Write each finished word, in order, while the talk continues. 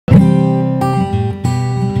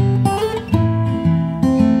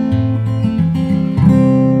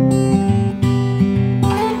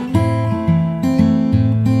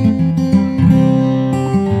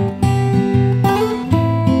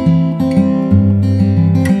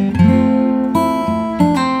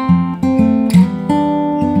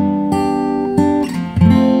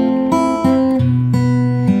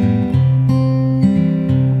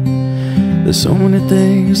There's so many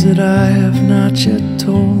things that I have not yet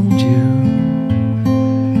told you,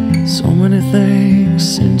 so many things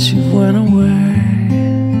since you went away.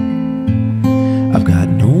 I've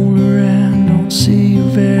gotten older and don't see you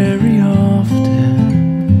very often,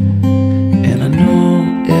 and I know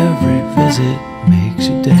every visit makes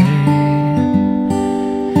your day,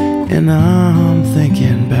 and I'm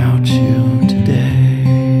thinking about you today.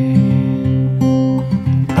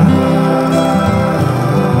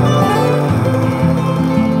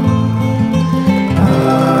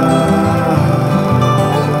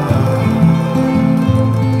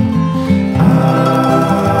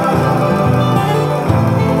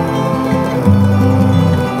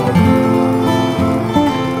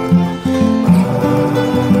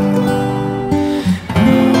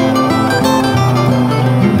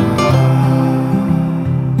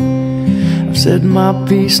 Said my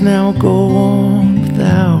piece, now go on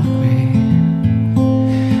without me.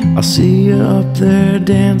 I'll see you up there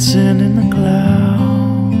dancing in the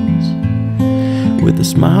clouds. With a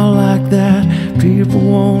smile like that, people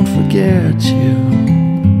won't forget you.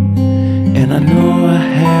 And I know I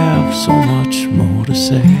have so much more to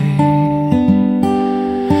say,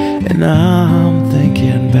 and I'm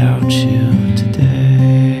thinking about you today.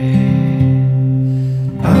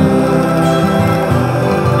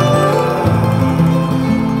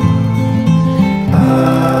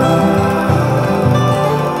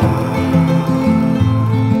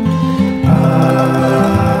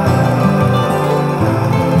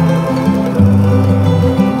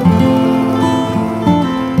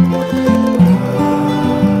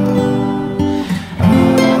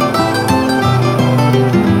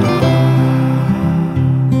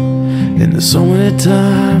 And there's so many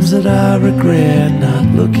times that I regret not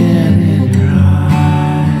looking in your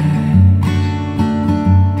eyes,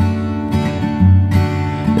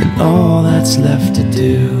 and all that's left to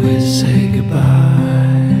do is say goodbye.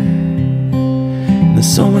 And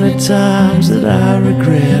there's so many times that I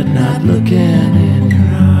regret not looking in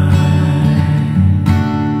your eyes,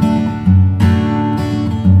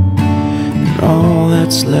 and all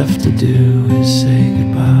that's left to do is say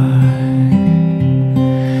goodbye.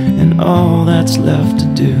 And all that's left to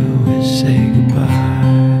do is say goodbye.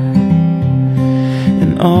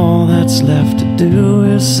 And all that's left to do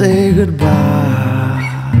is say goodbye.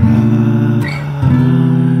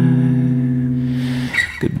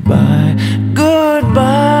 Goodbye,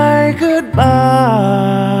 goodbye, goodbye,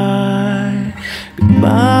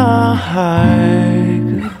 goodbye,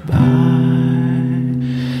 goodbye,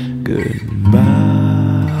 goodbye.